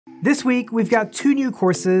This week, we've got 2 new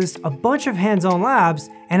courses, a bunch of hands-on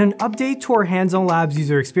labs, and an update to our hands-on labs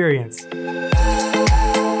user experience.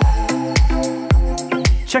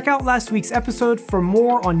 Check out last week's episode for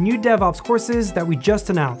more on new DevOps courses that we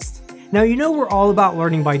just announced. Now, you know we're all about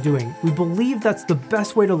learning by doing. We believe that's the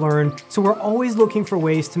best way to learn, so we're always looking for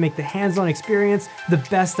ways to make the hands-on experience the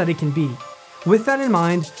best that it can be. With that in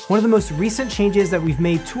mind, one of the most recent changes that we've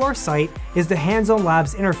made to our site is the Hands-on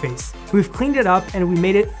Labs interface. We've cleaned it up and we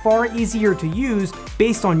made it far easier to use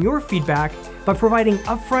based on your feedback by providing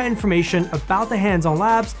upfront information about the Hands-on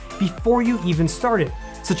Labs before you even start it,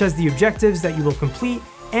 such as the objectives that you will complete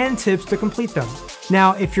and tips to complete them.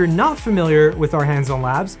 Now, if you're not familiar with our Hands-on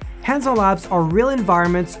Labs are real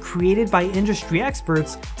environments created by industry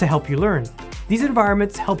experts to help you learn. These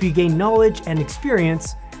environments help you gain knowledge and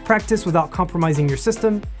experience, practice without compromising your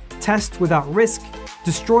system, test without risk,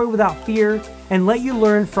 destroy without fear, and let you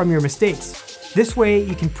learn from your mistakes. This way,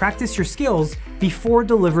 you can practice your skills before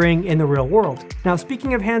delivering in the real world. Now,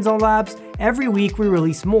 speaking of Hands-on Labs, every week we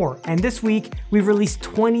release more, and this week we've released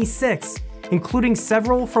 26. Including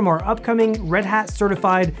several from our upcoming Red Hat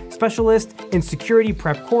Certified Specialist in Security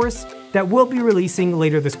Prep course that we'll be releasing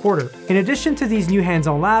later this quarter. In addition to these new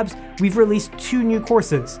hands-on labs, we've released 2 new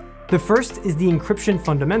courses. The first is the Encryption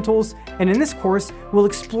Fundamentals, and in this course, we'll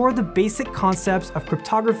explore the basic concepts of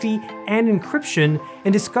cryptography and encryption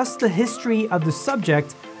and discuss the history of the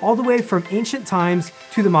subject all the way from ancient times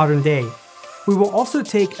to the modern day. We will also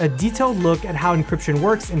take a detailed look at how encryption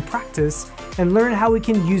works in practice and learn how we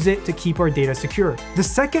can use it to keep our data secure. The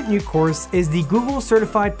second new course is the Google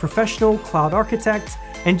Certified Professional Cloud Architect,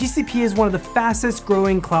 and GCP is one of the fastest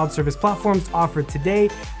growing cloud service platforms offered today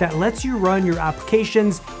that lets you run your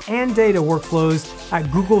applications and data workflows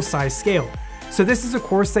at Google-sized scale. So this is a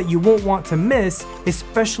course that you won't want to miss,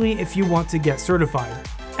 especially if you want to get certified.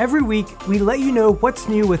 Every week, we let you know what's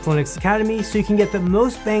new with Linux Academy so you can get the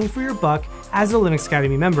most bang for your buck as a Linux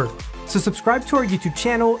Academy member. So subscribe to our YouTube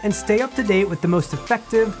channel and stay up to date with the most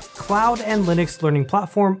effective cloud and Linux learning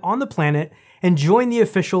platform on the planet, and join the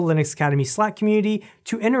official Linux Academy Slack community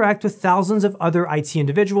to interact with thousands of other IT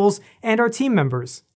individuals and our team members.